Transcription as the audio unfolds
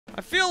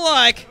I feel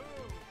like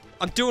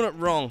I'm doing it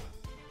wrong.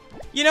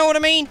 You know what I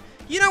mean?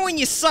 You know when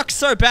you suck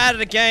so bad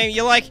at a game,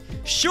 you're like,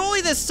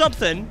 surely there's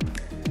something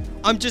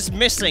I'm just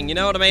missing, you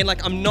know what I mean?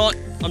 Like, I'm not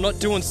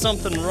doing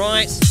something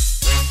right.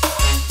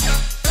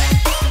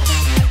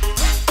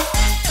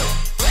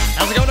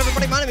 How's it going,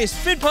 everybody? My name is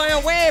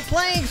Fynnpire. We're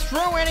playing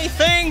Throw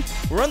Anything.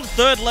 We're on the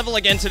 3rd level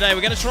again today.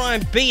 We're gonna try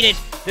and beat it.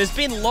 There's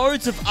been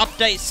loads of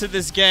updates to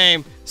this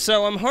game,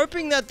 so I'm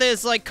hoping that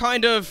there's like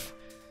kind of...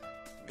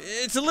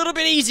 it's a little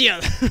bit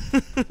easier.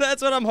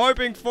 That's what I'm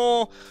hoping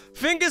for.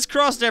 Fingers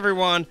crossed,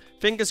 everyone.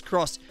 Fingers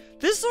crossed.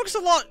 This looks a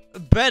lot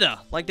better.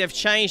 Like they've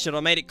changed it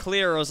or made it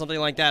clearer or something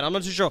like that. I'm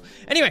not too sure.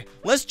 Anyway,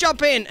 let's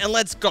jump in and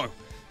let's go.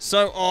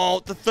 So,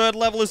 oh, the 3rd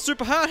level is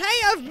super hard. Hey,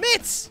 I have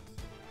mitts.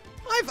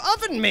 I have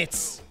oven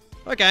mitts.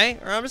 Okay,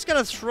 all right, I'm just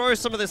gonna throw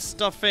some of this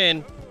stuff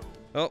in.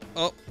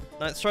 Oh,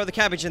 let's throw the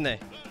cabbage in there.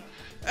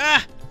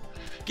 Ah!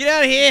 Get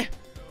out of here.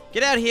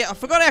 Get out of here. I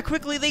forgot how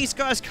quickly these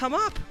guys come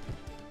up.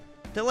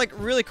 They're like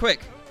really quick.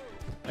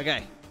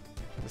 Okay.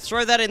 Let's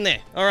throw that in there.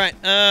 Alright,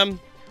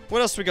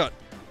 what else we got?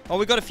 Oh,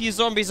 we got a few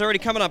zombies already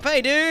coming up.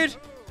 Hey, dude!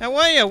 How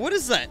are you? What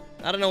is that?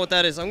 I don't know what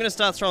that is. I'm gonna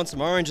start throwing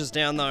some oranges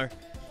down, though.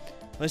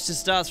 Let's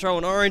just start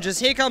throwing oranges.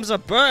 Here comes a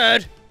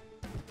bird!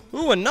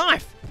 Ooh, a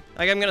knife!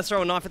 Okay, I'm gonna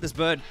throw a knife at this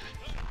bird.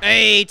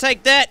 Hey,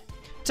 take that!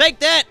 Take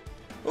that!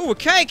 Ooh, a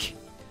cake!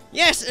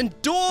 Yes, and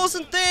doors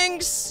and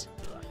things!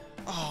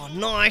 Oh,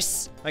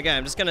 nice! Okay,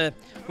 I'm just gonna...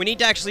 we need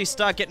to actually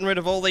start getting rid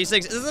of all these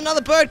things. There's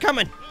another bird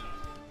coming!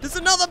 There's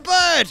another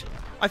bird!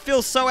 I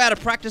feel so out of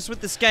practice with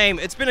this game.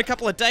 It's been a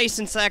couple of days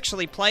since I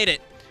actually played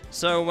it.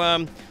 So,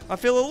 I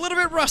feel a little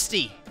bit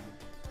rusty.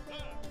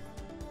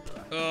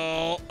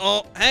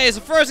 Oh, hey, it's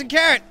a frozen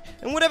carrot!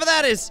 And whatever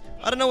that is.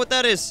 I don't know what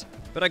that is,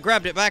 but I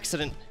grabbed it by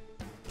accident.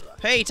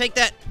 Hey, take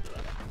that.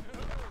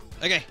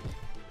 Okay.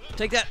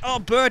 Take that. Oh,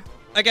 bird.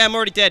 Okay, I'm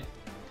already dead.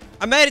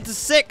 I made it to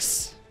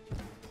 6.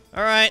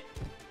 Alright.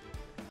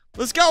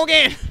 Let's go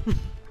again!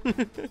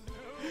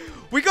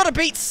 We gotta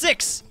beat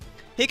 6!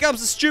 Here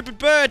comes the stupid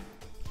bird!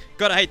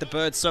 God, I hate the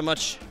birds so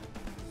much.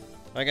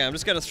 Okay, I'm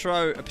just gonna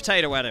throw a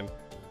potato at him.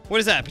 What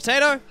is that, a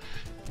potato?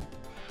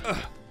 Ugh.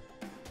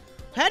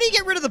 How do you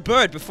get rid of the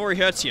bird before he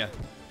hurts you?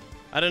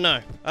 I don't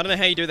know. I don't know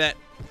how you do that.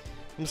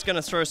 I'm just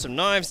gonna throw some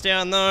knives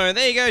down though.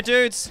 There you go,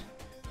 dudes.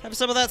 Have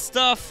some of that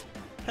stuff.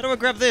 How do I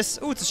grab this?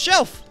 Ooh, it's a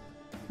shelf!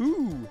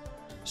 Ooh.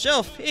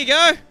 Shelf, here you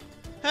go!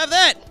 Have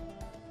that!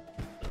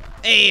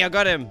 Hey, I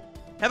got him.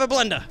 Have a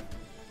blender.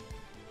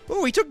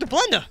 Ooh, he took the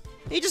blender.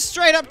 He just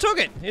straight up took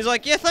it. He's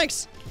like, yeah,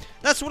 thanks.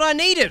 That's what I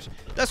needed.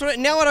 That's what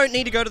now I don't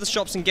need to go to the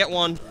shops and get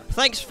one.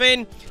 Thanks,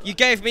 Finn. You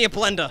gave me a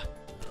blender.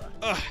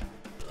 Ugh.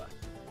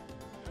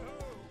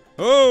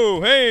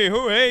 Oh, hey,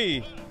 oh,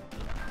 hey.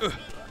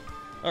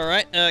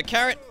 Alright,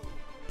 carrot.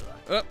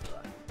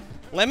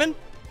 Lemon?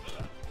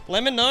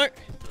 Lemon, no.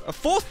 A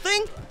 4th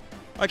thing?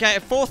 Okay, a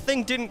 4th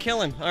thing didn't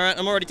kill him. Alright,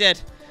 I'm already dead.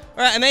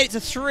 Alright, I made it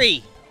to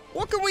 3.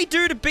 What can we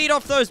do to beat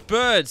off those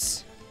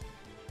birds?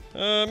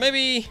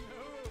 Maybe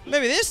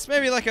this?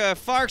 Maybe like a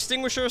fire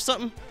extinguisher or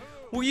something?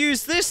 We'll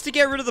use this to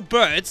get rid of the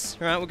birds.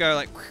 Alright, we'll go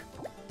like...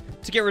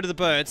 to get rid of the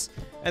birds.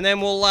 And then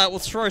we'll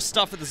throw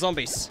stuff at the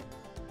zombies.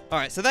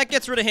 Alright, so that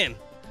gets rid of him.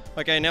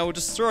 Okay, now we'll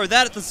just throw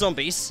that at the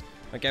zombies.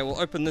 Okay, we'll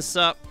open this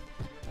up.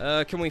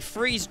 Can we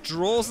freeze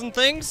drawers and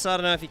things? I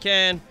don't know if you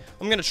can.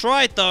 I'm gonna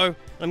try it though.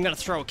 I'm gonna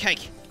throw a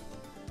cake.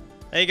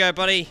 There you go,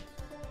 buddy.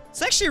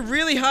 It's actually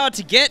really hard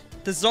to get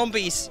the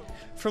zombies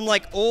from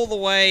like all the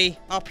way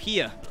up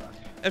here.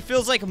 It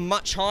feels like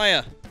much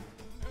higher.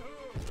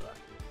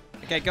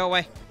 Okay, go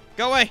away.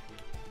 Go away.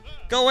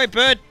 Go away,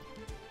 bird.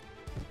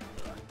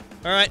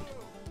 Alright.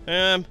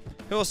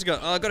 Who else we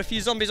got? Oh, I got a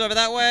few zombies over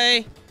that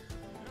way.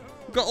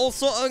 We've got all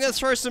sorts. I'm gonna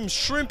throw some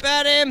shrimp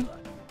at him.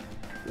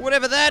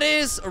 Whatever that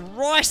is. A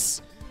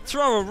rice.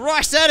 Throw a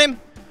rice at him.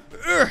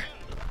 Ugh.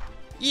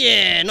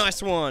 Yeah,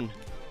 nice one.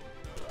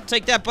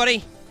 Take that,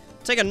 buddy.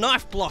 Take a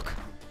knife block.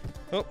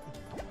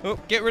 Oh,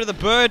 get rid of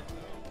the bird.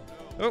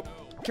 Oh,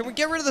 can we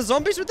get rid of the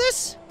zombies with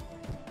this?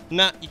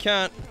 Nah, you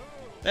can't.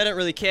 They don't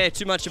really care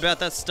too much about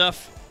that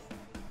stuff.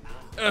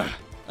 Ugh.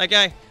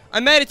 Okay, I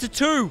made it to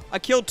 2. I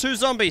killed 2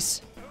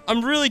 zombies.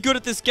 I'm really good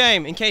at this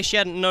game, in case you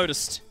hadn't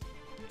noticed.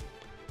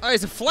 Oh,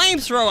 there's a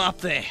flamethrower up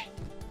there.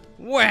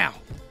 Wow.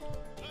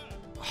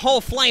 A whole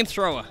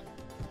flamethrower.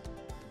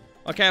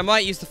 Okay, I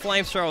might use the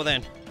flamethrower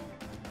then.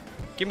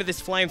 Give me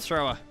this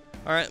flamethrower.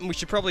 Alright, and we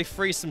should probably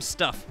freeze some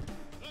stuff.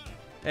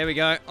 There we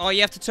go. Oh,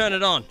 you have to turn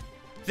it on.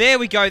 There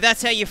we go.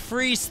 That's how you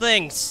freeze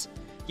things.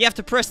 You have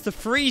to press the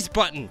freeze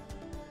button.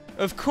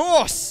 Of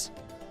course.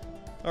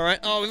 Alright.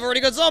 Oh, we've already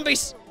got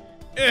zombies.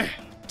 Ugh.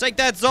 Take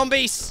that,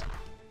 zombies.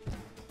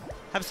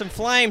 Have some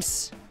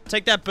flames.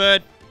 Take that,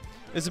 bird.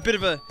 There's a bit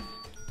of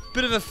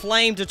a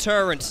flame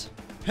deterrent.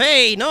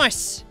 Hey,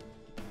 nice.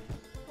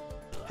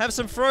 Have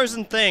some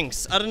frozen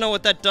things. I don't know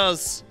what that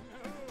does.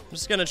 I'm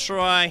just gonna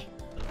try.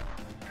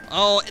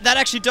 Oh, that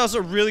actually does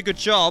a really good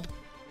job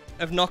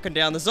of knocking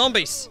down the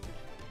zombies.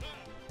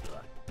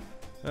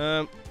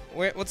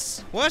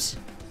 What?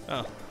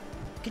 Oh.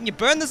 Can you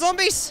burn the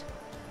zombies?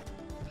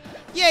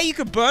 Yeah, you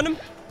could burn them.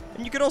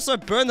 And you can also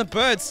burn the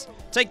birds.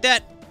 Take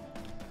that.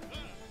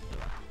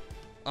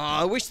 Oh,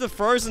 I wish the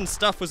frozen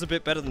stuff was a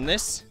bit better than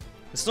this.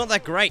 It's not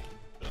that great.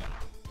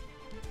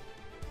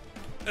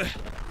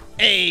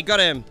 Hey,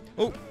 got him.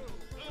 Oh,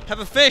 have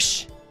a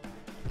fish.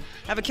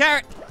 Have a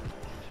carrot.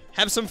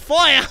 Have some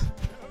fire.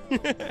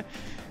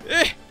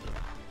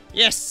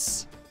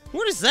 Yes.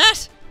 What is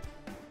that?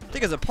 I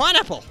think it's a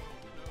pineapple.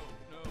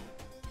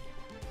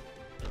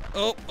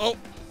 Oh, oh.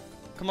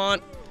 Come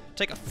on.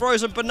 Take a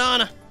frozen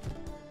banana.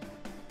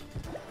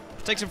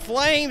 Take some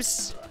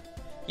flames.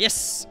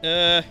 Yes.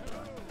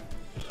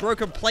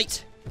 Broken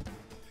plate.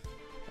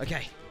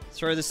 Okay.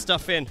 Throw this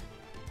stuff in.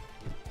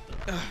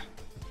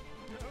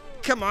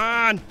 Come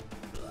on.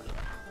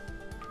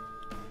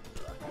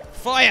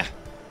 Fire.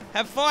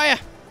 Have fire.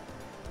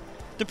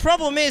 The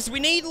problem is we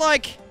need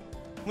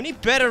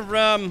better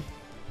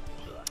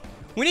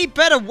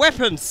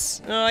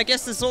weapons. I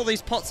guess there's all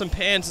these pots and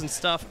pans and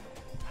stuff.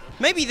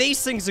 Maybe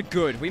these things are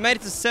good. We made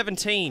it to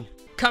 17.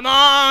 Come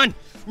on!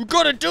 We've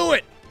got to do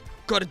it!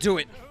 Gotta do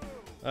it.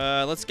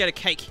 Let's get a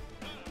cake.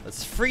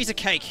 Let's freeze a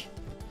cake.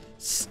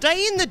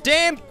 Stay in the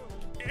damn...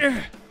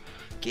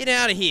 Get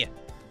out of here.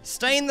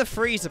 Stay in the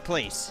freezer,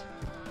 please.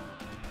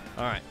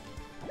 Alright.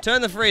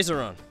 Turn the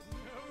freezer on.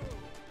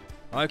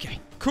 Okay,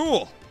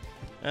 cool.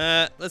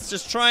 Let's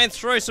just try and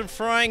throw some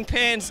frying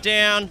pans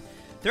down.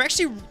 They're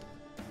actually...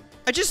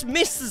 I just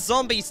missed the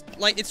zombies.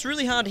 Like, it's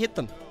really hard to hit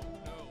them.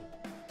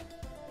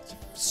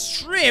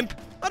 Shrimp?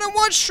 I don't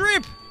want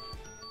shrimp!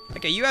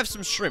 Okay, you have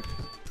some shrimp.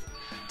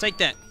 Take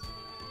that.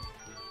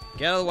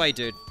 Get out of the way,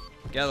 dude.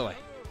 Get out of the way.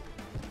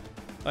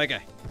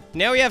 Okay.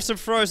 Now we have some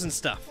frozen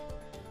stuff.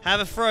 Have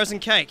a frozen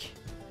cake.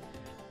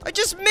 I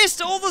just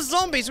missed all the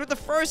zombies with the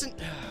frozen...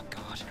 Oh,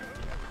 God.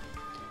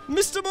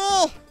 Missed them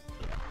all!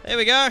 There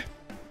we go.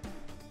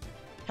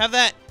 Have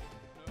that.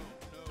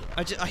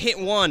 I hit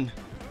one.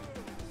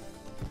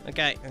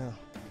 Okay. Oh.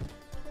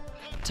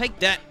 Take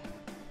that.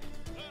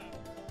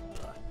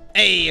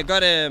 Hey, I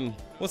got him.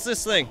 What's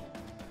this thing?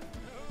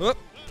 Whoop.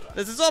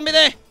 There's a zombie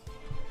there.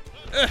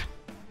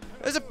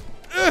 There's a...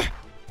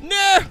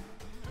 no!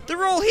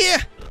 They're all here.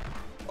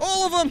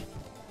 All of them.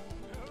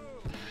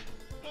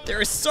 There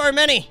are so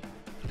many.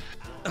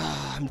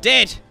 Oh, I'm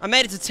dead. I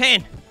made it to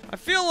 10. I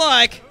feel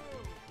like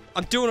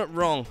I'm doing it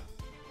wrong.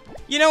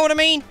 You know what I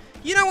mean?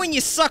 You know when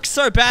you suck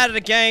so bad at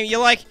a game, you're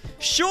like,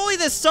 surely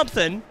there's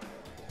something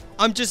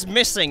I'm just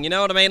missing, you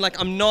know what I mean? Like,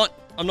 I'm not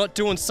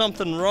doing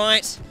something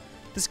right.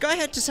 This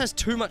guy just has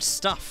too much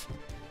stuff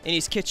in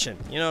his kitchen,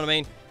 you know what I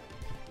mean?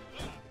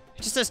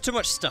 He just has too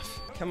much stuff.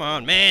 Come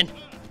on, man.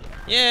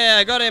 Yeah,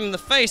 I got him in the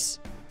face.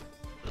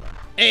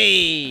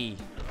 Hey.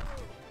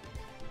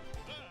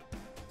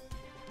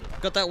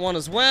 Got that one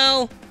as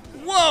well.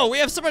 Whoa, we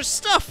have so much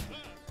stuff.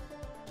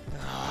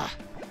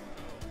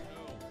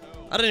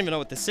 I don't even know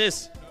what this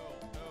is.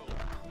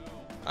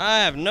 I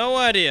have no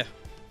idea.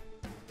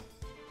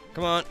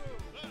 Come on.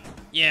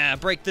 Yeah,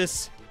 break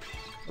this.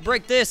 I'll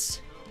break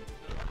this.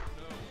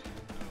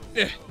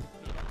 Ugh.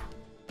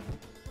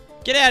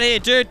 Get out of here,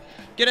 dude.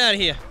 Get out of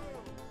here.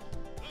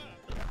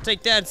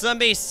 Take that,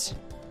 zombies.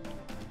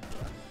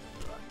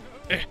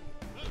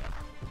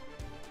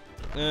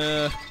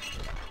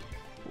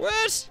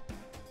 What?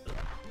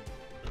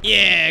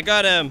 Yeah,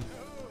 got him.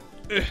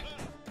 Ugh.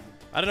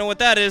 I don't know what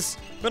that is,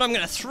 but I'm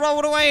gonna throw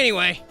it away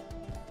anyway.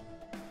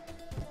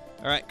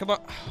 Alright, come on.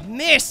 Oh,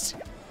 missed!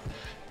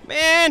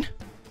 Man!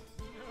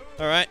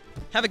 Alright,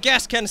 have a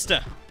gas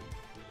canister.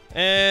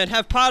 And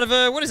have part of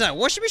a, what is that,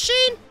 washing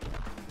machine?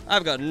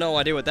 I've got no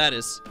idea what that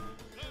is.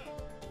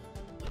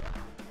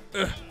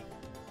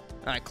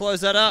 Alright, close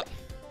that up.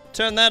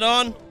 Turn that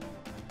on.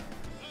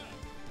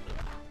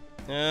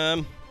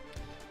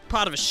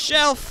 Part of a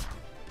shelf.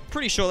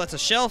 Pretty sure that's a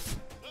shelf.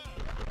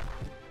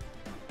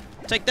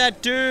 Take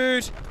that,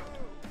 dude.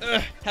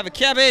 Have a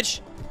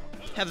cabbage.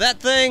 Have that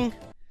thing.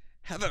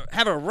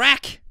 Have a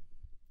rack.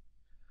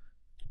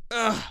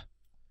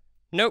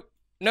 Nope.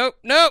 Nope.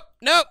 Nope.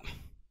 Nope.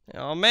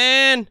 Oh,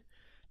 man.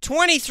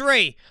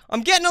 23.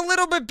 I'm getting a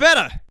little bit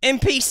better.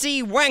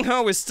 NPC Wang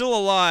Ho is still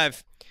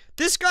alive.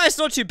 This guy's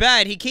not too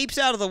bad. He keeps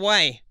out of the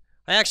way.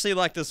 I actually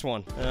like this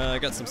one. I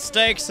got some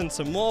steaks and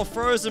some more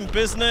frozen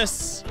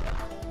business.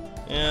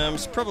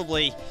 Just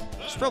probably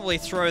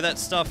throw that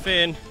stuff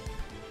in.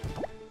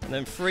 And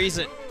then freeze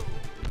it.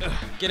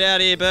 Get out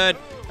of here, bird.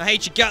 I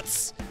hate your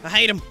guts. I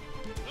hate them.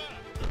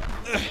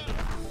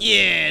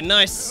 Yeah,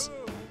 nice.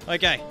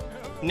 Okay.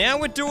 Now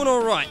we're doing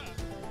alright.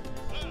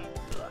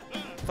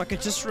 If I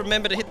could just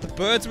remember to hit the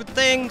birds with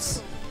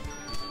things.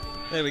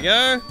 There we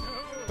go.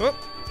 Whoop.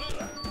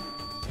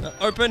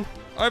 Open.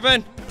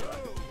 Open.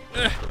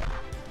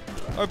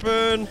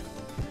 Open.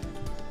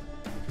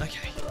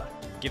 Okay.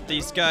 Give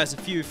these guys a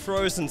few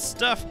frozen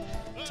stuff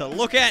to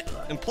look at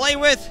and play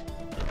with.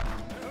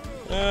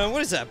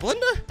 What is that?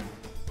 Blender?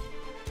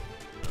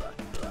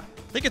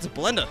 I think it's a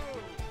blender.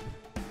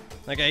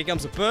 Okay, here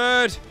comes a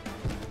bird.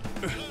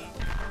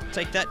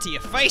 Take that to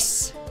your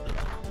face.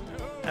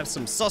 Have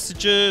some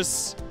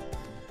sausages.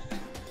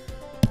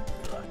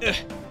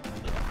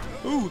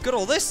 Ooh, got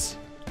all this.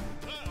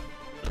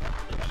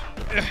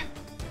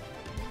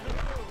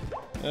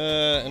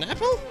 An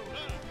apple?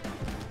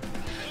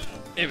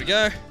 Here we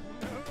go.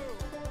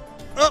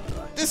 Oh,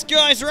 this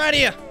guy's right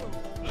here.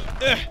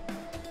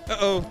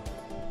 Uh-oh.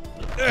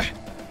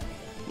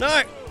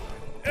 No.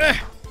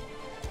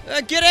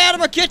 Get out of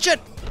my kitchen.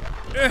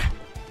 Oh,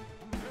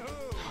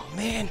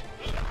 man.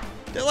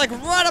 They're like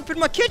right up in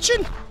my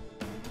kitchen.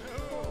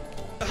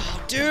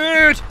 Oh,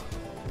 dude.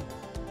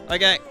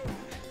 Okay.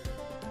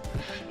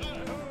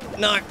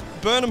 No,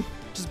 burn them.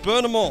 Just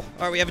burn them all.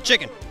 Alright, we have a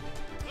chicken.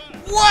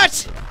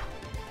 What?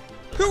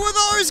 Who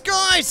are those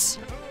guys?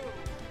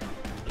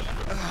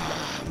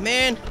 Oh,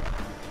 man.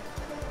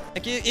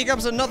 Here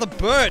comes another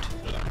bird.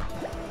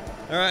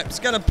 Alright,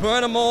 just gonna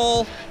burn them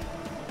all.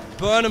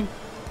 Burn them.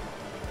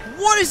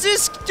 What is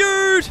this,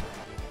 dude?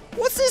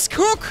 What's this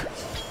cook?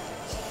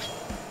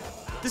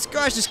 This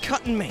guy's just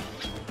cutting me.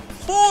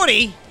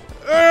 40?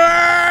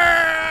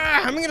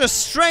 I'm gonna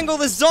strangle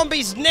this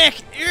zombie's neck.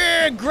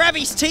 Grab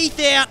his teeth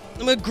out.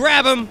 I'm gonna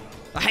grab him.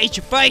 I hate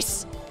your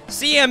face.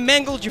 See how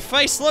mangled your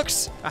face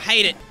looks? I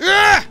hate it.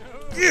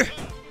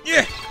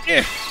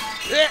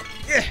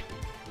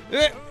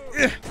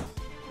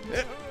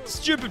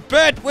 Stupid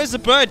bird. Where's the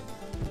bird?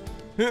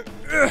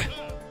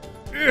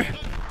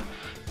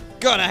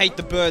 God, I hate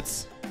the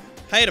birds.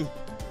 Hate them.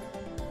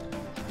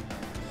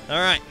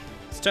 Alright,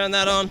 let's turn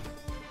that on.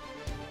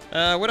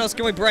 What else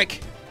can we break?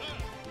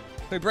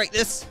 Can we break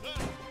this?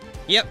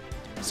 Yep.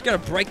 Just gonna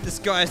break this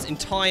guy's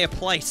entire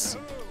place.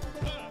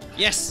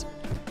 Yes.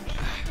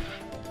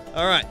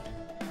 Alright.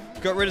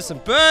 Got rid of some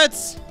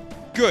birds.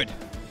 Good.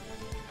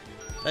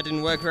 That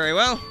didn't work very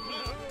well.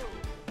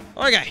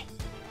 Okay.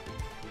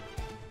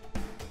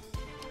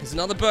 There's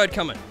another bird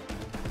coming.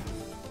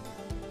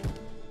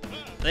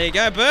 There you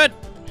go, bird.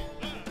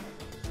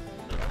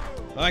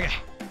 Okay.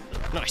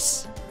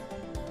 Nice.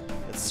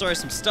 Let's throw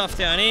some stuff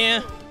down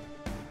here.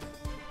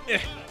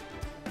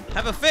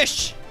 Have a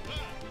fish.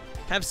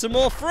 Have some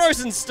more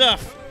frozen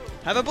stuff.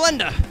 Have a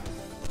blender.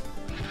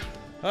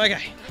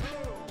 Okay.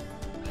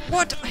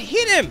 What? I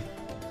hit him!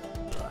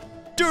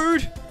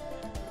 Dude!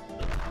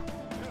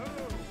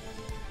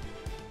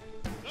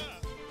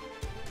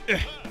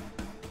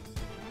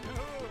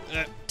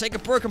 Take a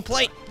broken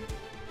plate.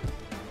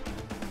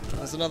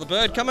 There's another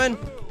bird coming.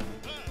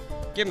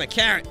 Give him a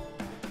carrot.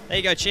 There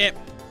you go, champ.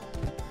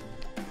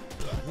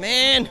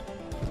 Man!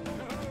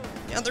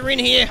 Now they're in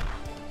here.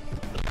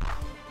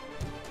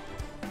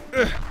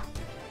 You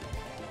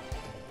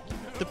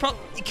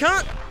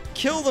can't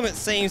kill them, it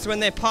seems, when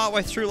they're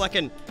partway through like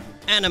an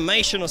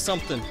animation or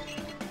something.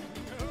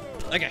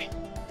 Okay.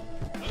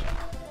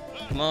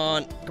 Come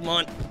on, come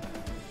on.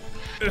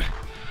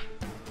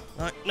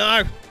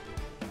 No.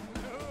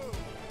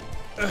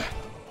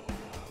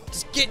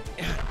 Just get...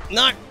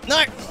 No.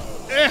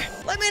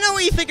 Let me know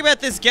what you think about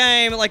this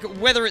game, like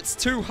whether it's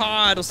too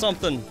hard or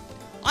something.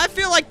 I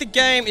feel like the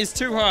game is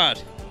too hard.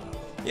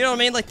 You know what I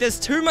mean? Like there's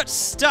too much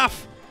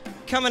stuff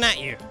coming at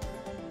you.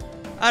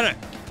 I don't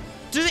know.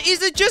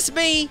 Is it just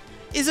me?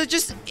 Is it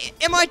just...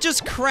 Am I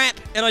just crap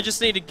and I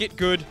just need to get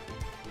good?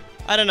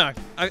 I don't know.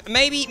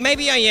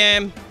 Maybe I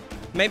am.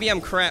 Maybe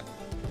I'm crap.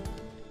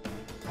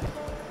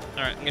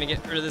 Alright, I'm gonna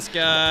get rid of this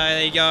guy.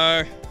 There you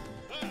go.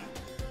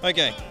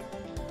 Okay.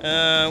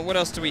 What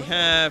else do we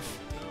have?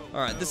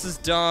 Alright, this is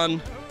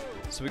done.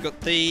 So we got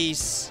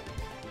these.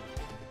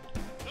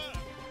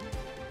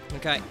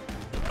 Okay.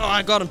 Oh,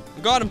 I got him.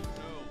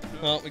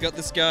 Well, we got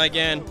this guy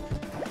again.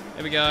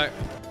 There we go.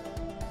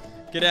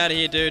 Get out of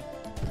here, dude.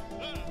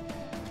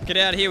 Get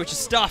out of here with your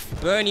stuff.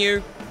 Burn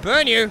you.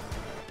 Burn you.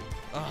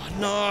 Oh,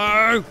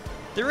 no.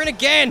 They're in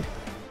again.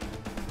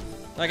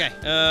 Okay,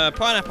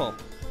 pineapple.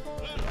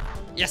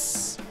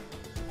 Yes.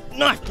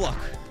 Knife block.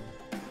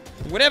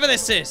 Whatever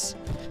this is.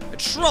 A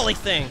trolley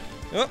thing.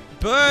 Oh,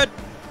 bird.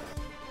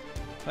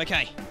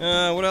 Okay,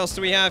 what else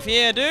do we have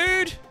here,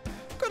 dude?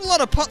 Got a lot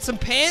of pots and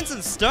pans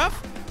and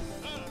stuff.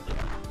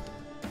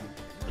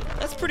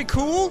 That's pretty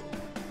cool.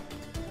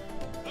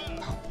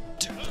 Oh,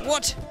 dude,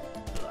 what?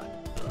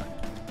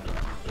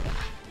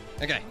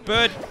 Okay,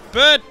 bird,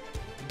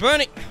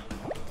 burn it.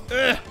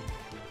 Ugh.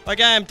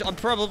 Okay, I'm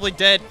probably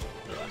dead.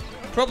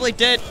 Probably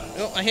dead.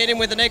 Oh, I hit him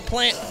with an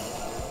eggplant.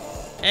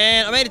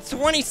 And I made it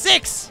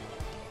 26!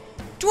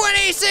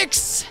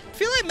 26! I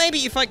feel like maybe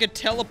if I could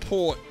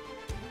teleport,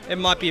 it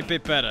might be a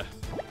bit better.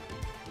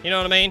 You know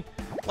what I mean?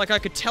 Like I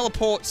could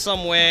teleport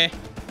somewhere,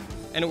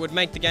 and it would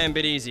make the game a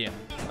bit easier.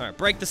 Alright,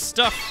 break the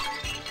stuff.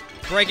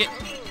 Break it.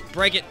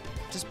 Break it.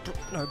 Just,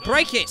 no,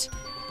 break it!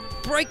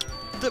 Break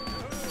the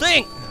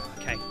thing!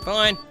 Okay,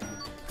 fine.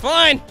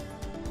 Fine!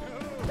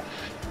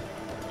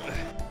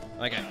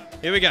 Okay,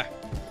 here we go.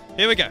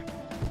 Here we go.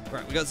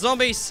 Right, we got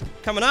zombies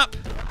coming up.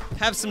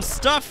 Have some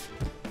stuff.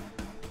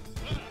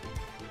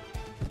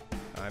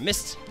 I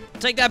missed.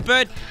 Take that,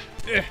 bird.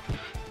 Ugh.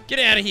 Get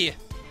out of here.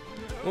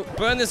 Oh,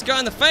 burn this guy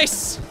in the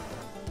face.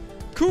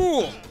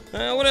 Cool.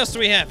 What else do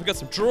we have? We got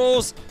some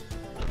drawers.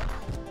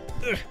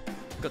 Ugh.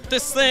 Got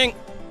this thing.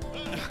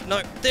 Ugh,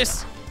 no,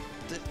 this.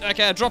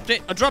 Okay, I dropped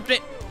it.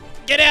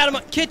 Get out of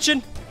my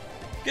kitchen.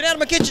 Get out of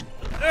my kitchen.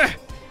 Ugh.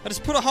 I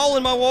just put a hole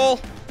in my wall.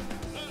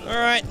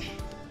 Alright.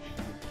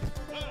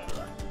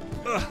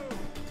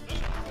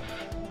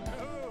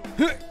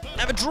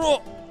 Have a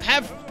draw.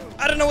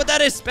 I don't know what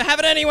that is, but have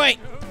it anyway.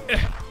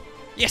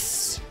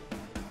 Yes.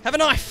 Have a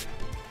knife.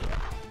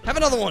 Have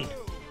another one.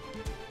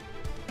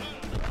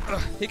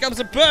 Here comes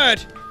a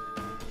bird.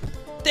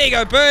 There you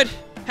go, bird.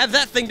 Have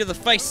that thing to the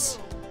face.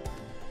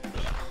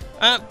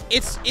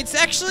 It's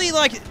actually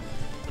like,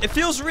 it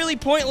feels really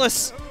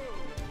pointless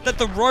that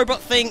the robot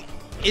thing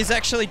is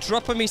actually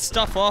dropping me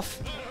stuff off.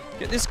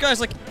 This guy's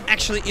like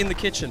actually in the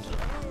kitchen.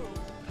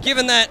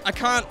 Given that I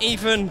don't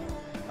even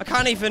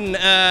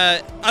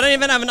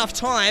have enough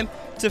time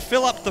to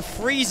fill up the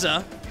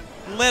freezer,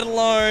 let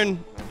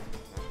alone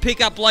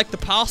pick up like the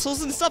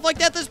parcels and stuff like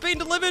that that's been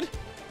delivered.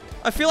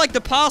 I feel like the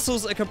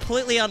parcels are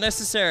completely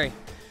unnecessary.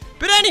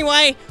 But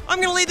anyway,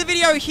 I'm gonna leave the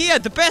video here.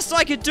 The best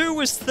I could do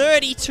was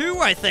 32,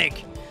 I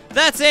think.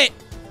 That's it.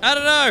 I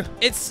don't know.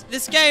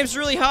 This game's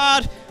really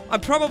hard.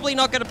 I'm probably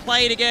not gonna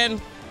play it again,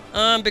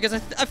 because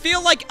I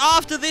feel like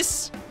after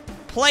this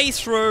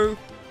playthrough,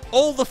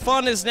 all the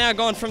fun is now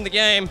gone from the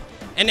game,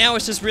 and now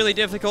it's just really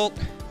difficult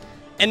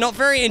and not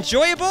very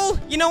enjoyable.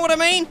 You know what I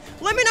mean?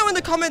 Let me know in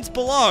the comments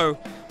below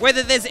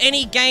whether there's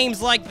any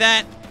games like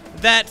that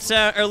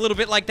are a little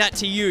bit like that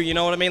to you. You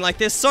know what I mean? Like,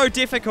 they're so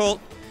difficult,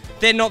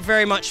 they're not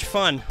very much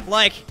fun.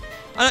 Like,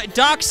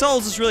 Dark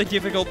Souls is really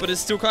difficult, but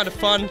it's still kind of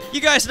fun.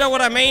 You guys know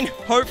what I mean,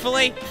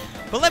 hopefully.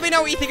 But let me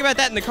know what you think about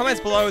that in the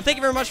comments below. Thank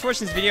you very much for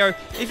watching this video.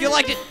 If you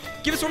liked it,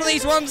 give us one of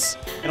these ones,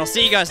 and I'll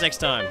see you guys next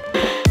time.